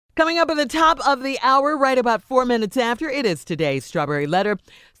Coming up at the top of the hour, right about 4 minutes after, it is today's Strawberry Letter.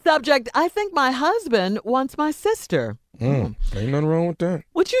 Subject, I think my husband wants my sister. Ain't nothing wrong with that.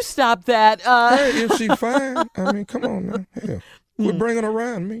 Would you stop that? Hey, if she fine, I mean, come on now. Hell, quit bringing her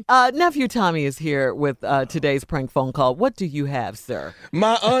around me. Nephew Tommy is here with today's prank phone call. What do you have, sir?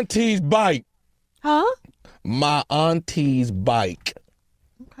 My auntie's bike. Huh? My auntie's bike.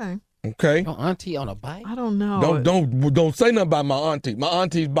 Okay. Okay? Your auntie on a bike? I don't know. Don't say nothing about my auntie. My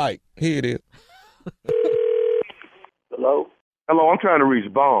auntie's bike. Here it is. Hello? Hello, I'm trying to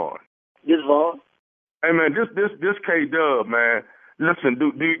reach Vaughn. This Vaughn? Hey man, this K Dub, man. Listen,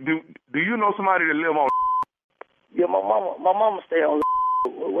 do you know somebody that live on? Yeah, my mama stay on.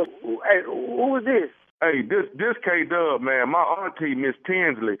 Hey, who is this? Hey, this K Dub, man. My auntie Miss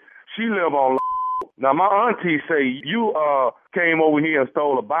Tinsley, she live on. Now my auntie say you came over here and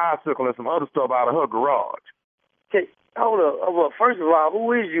stole a bicycle and some other stuff out of her garage. Okay, hold up. Well, first of all,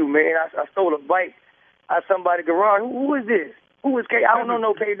 who is you, man? I stole a bike out somebody's garage. Who is this? Who is K? I don't know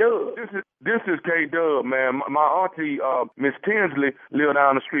no K Dub. This is K Dub, man. My auntie Miss Tinsley live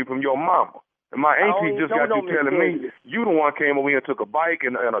down the street from your mama. And my auntie just got you telling me you the one came over here and took a bike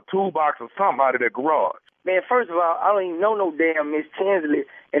and a toolbox or something out of that garage. Man, first of all, I don't even know no damn Miss Tinsley.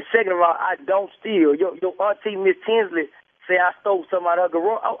 And second of all, I don't steal. Your auntie Miss Tinsley say I stole something out of her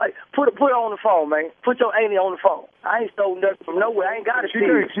garage. Put her on the phone, man. Put your auntie on the phone. I ain't stole nothing from nowhere. I ain't got to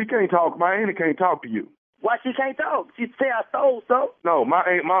steal. She can't talk. My auntie can't talk to you. Why she can't talk? She say I stole something. No, my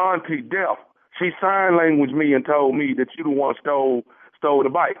auntie deaf. She sign language me and told me that you the one stole the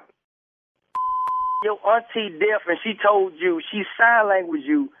bike. Your auntie deaf and she told you, she sign language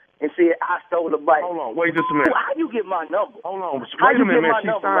you and said I stole the bike. Hold on, wait just a minute. How you get my number? Hold on, wait a minute, man. She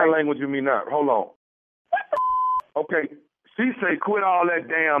sign language with me now. Hold on. What the Okay, she say quit all that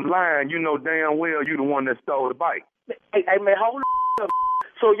damn lying. You know damn well you the one that stole the bike. Hey man, hold up.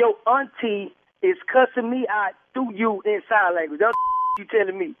 So your auntie is cussing me out through you in sign language. That's you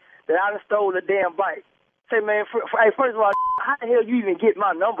telling me that I done stole the damn bike. Say, man, first of all, how the hell you even get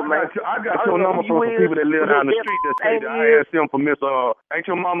my number, man? I got your number from some people that live down the street that say that I asked them for Miss, ain't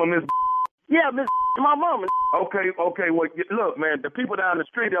your mama Miss? Yeah, Miss, my mama. Okay, well, look, man, the people down the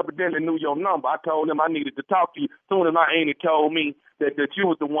street evidently knew your number. I told them I needed to talk to you. Soon as my auntie told me that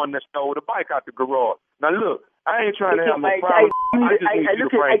you was the one that stole the bike out the garage. Now, look, I ain't trying to have no problem. I just need you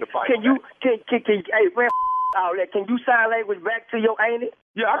to bring the bike. Can you all that. Can you sign language back to your auntie?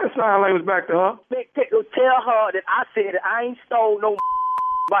 Yeah, I can sign language back to her. Tell her that I said that I ain't stole no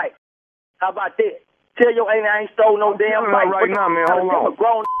bike. How about that? Tell your auntie I ain't stole no damn bike. Right now, man, hold on. I'm a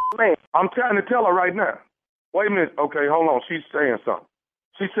grown man. I'm trying to tell her right now. Wait a minute. Okay, hold on. She's saying something.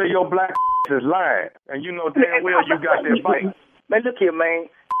 She said your black is lying, and you know damn well you got that bike. Man, look here,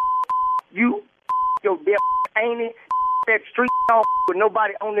 man. You, your damn auntie, that street with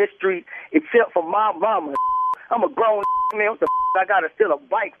nobody on that street except for my mama. I'm a grown man. What the I gotta steal a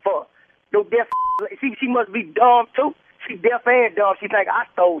bike for? Yo, deaf. She must be dumb too. She deaf and dumb. She think I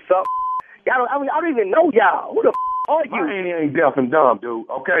stole something. Y'all, I don't even know y'all. Who the are you? My auntie ain't deaf and dumb, dude.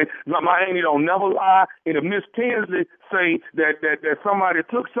 Okay, my auntie don't never lie. And if Miss Tinsley say that somebody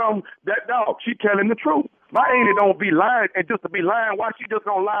took something, that dog, she telling the truth. My auntie don't be lying, and just to be lying, why she just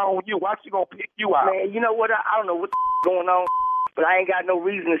gonna lie on you? Why she gonna pick you out? Man, you know what? I don't know what's going on, but I ain't got no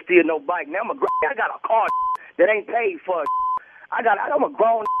reason to steal no bike. Now I got a car that ain't paid for. I'm a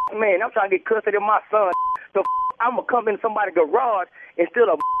grown man. I'm trying to get custody of my son. So I'm gonna come in somebody's garage and steal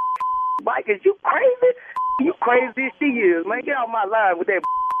a bike. Is you crazy? You crazy as she is, man. Get out my line with that.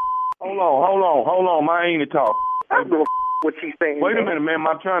 Hold on. My auntie talk. I don't give a what she's saying. Wait a minute, man.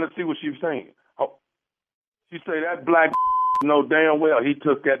 I'm trying to see what she's saying. She say that black know damn well he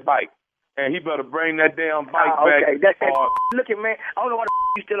took that bike. And he better bring that damn bike back. Okay, that's that. Look at, man, I don't know why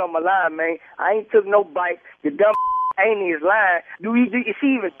you still on my line, man. I ain't took no bike. The dumb auntie is lying. Is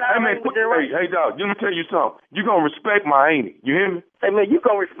she even sign language? Hey, dog, let me tell you something. You gonna respect my auntie. You hear me? Hey, man, you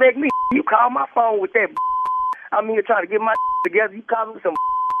gonna respect me. You call my phone with that. I'm here trying to get my together. You call me some.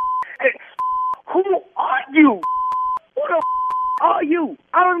 Hey, who are you? Who the are you?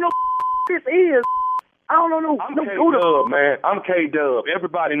 I don't know who this is. I don't know. I'm K-Dub, man. I'm K-Dub.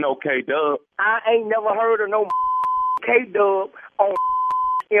 Everybody know K-Dub. I ain't never heard of no K-Dub on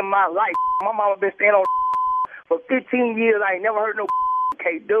in my life. My mama been staying on for 15 years. I ain't never heard no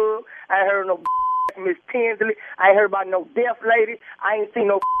K-Dub. I ain't heard no Miss Tinsley. I ain't heard about no deaf lady. I ain't seen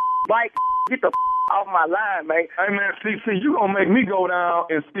no bike. Get the off my line, man. Hey, man, see, you gonna make me go down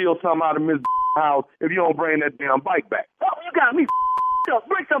and steal something out of Miss house if you don't bring that damn bike back. Oh, you got me up.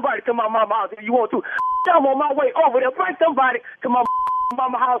 Bring somebody to my mama house if you want to. I'm on my way over there. Bring somebody to my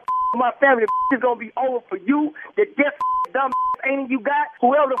mama house. My family is gonna be over for you. The deaf dumb ain't you got?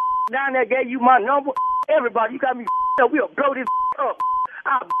 Whoever the down there gave you my number, everybody, you got me up. We'll blow this up.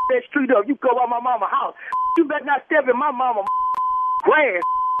 I'll that street up. You go by my mama's house. You better not step in my mama grass.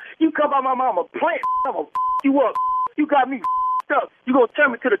 You come by my mama plant. I'ma you up. You got me up. You gonna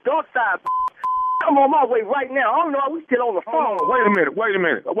turn me to the dark side. I'm on my way right now. I don't know. We still on the phone. Wait a minute.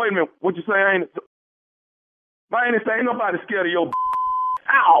 What you say? Ain't nobody scared of your.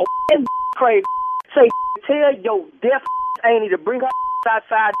 Ow, crazy. Say, tell your deaf auntie to bring her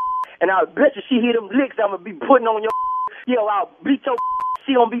outside, and I bet you she hear them licks I'm gonna be putting on your. Yo, I'll beat your.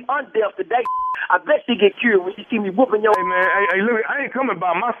 She gonna be undeaf today. I bet she get cured when she see me whooping your. Hey man, hey, look, I ain't coming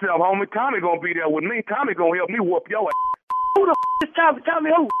by myself, homie. Tommy gonna be there with me. Tommy gonna help me whoop your ass. Who the is Tommy? Tommy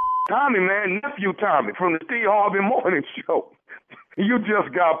who? Tommy, man, nephew Tommy from the Steve Harvey Morning Show. You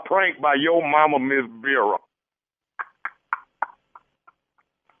just got pranked by your mama, Miss Vera.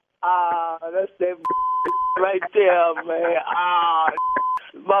 That's that right there, man.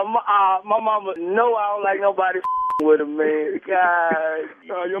 My mama know I don't like nobody with her, man.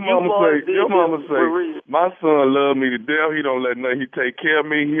 God, your mama say, my son love me to death. He don't let nothing. He take care of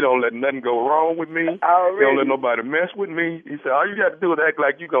me. He don't let nothing go wrong with me. He don't let nobody mess with me. He said, all you got to do is act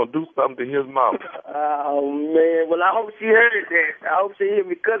like you gonna do something to his mama. Oh man, well I hope she heard that. I hope she hear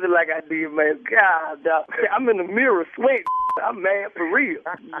me cousin like I did, man. God, I'm in the mirror sweating. I'm mad for real.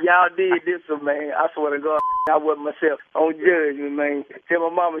 Y'all did this one, man. I swear to God, I wasn't myself. Don't judge me, man. Tell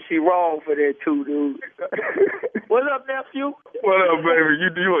my mama she wrong for that too, dude. What's up, nephew? What up, baby?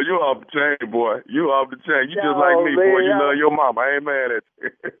 You off the chain, boy. You off the chain. You just like me, man, boy. You love your mama. I ain't mad at you.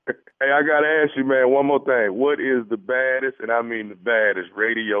 Hey, I gotta ask you, man, one more thing. What is the baddest, and I mean the baddest,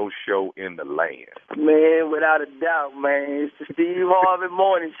 radio show in the land? Man, without a doubt, man. It's the Steve Harvey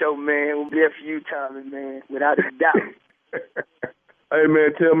Morning Show, man. With nephew Tommy, man. Without a doubt. Hey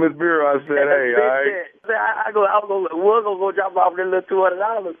man, tell Miss Vera I said hey, all right. We're gonna go drop off that little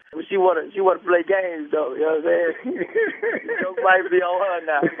 $200. But she wanna play games though. You know what I'm saying? Your might be on her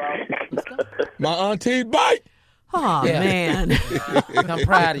now, bro. My auntie bite. Oh, Yeah. man. I'm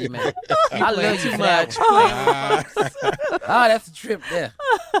proud of you, man. I love you too much. Oh, that's a trip there.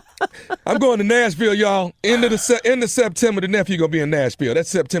 I'm going to Nashville, y'all. End of September, the nephew going to be in Nashville. That's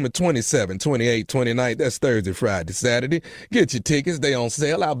September 27, 28, 29. That's Thursday, Friday, Saturday. Get your tickets. They on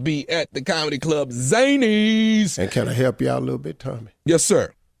sale. I'll be at the Comedy Club Zanies. And can I help you out a little bit, Tommy? Yes,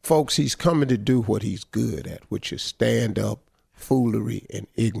 sir. Folks, he's coming to do what he's good at, which is stand-up, foolery, and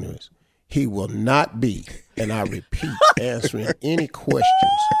ignorance. He will not be, and I repeat, answering any questions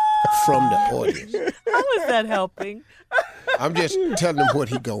from the audience. How is that helping? I'm just telling him what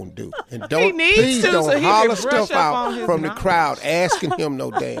he gonna do. And needs to, don't so he holler can brush stuff up on out his from the knowledge. crowd asking him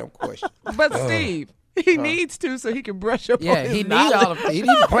no damn question. But Steve, he needs to so he can brush up Yeah, on his he need knowledge. all of it. He need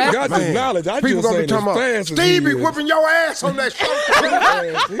to I practice. got this knowledge. I People just gonna be ain't talking as about, fast as Steve he be is. whooping your ass on that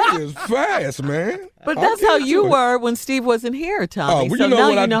show. He is fast, man. But that's how you were when Steve wasn't here, Tommy. Oh, well, so you know now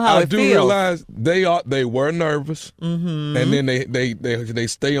what? you know I how it do feels. realize they were nervous, and then they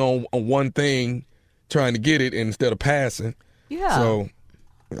stay on one thing, trying to get it instead of passing. Yeah. So,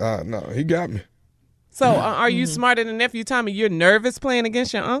 no, he got me. So are you smarter than nephew Tommy? You're nervous playing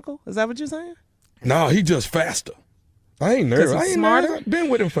against your uncle? Is that what you're saying? No, he just faster. I ain't nervous. he's I ain't smarter? nervous. I've been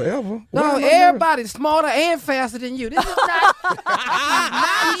with him forever. Why No, am I nervous? everybody's smarter and faster than you. This is not.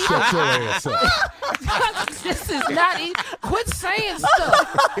 Shut your ass up. This is not. Quit saying stuff.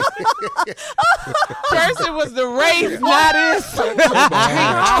 First it was the race, not his.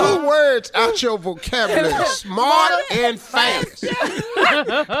 Two words out your vocabulary: smart and fast.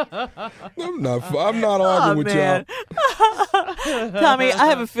 I'm not arguing with man. Tommy, I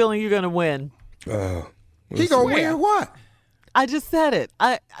have a feeling you're going to win. y'all. He gonna win what? I just said it.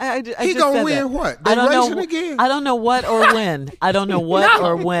 I He just gonna said win that. what? I They don't racing know. again? I don't know what or when. I don't know what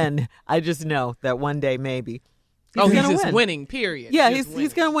or when. I just know that one day maybe. He's gonna just win. winning, period. Yeah, Just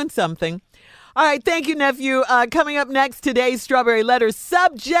he's going to win something. All right, thank you, nephew. Coming up next, today's Strawberry Letter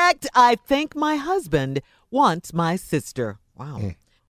subject: I think my husband wants my sister. Wow.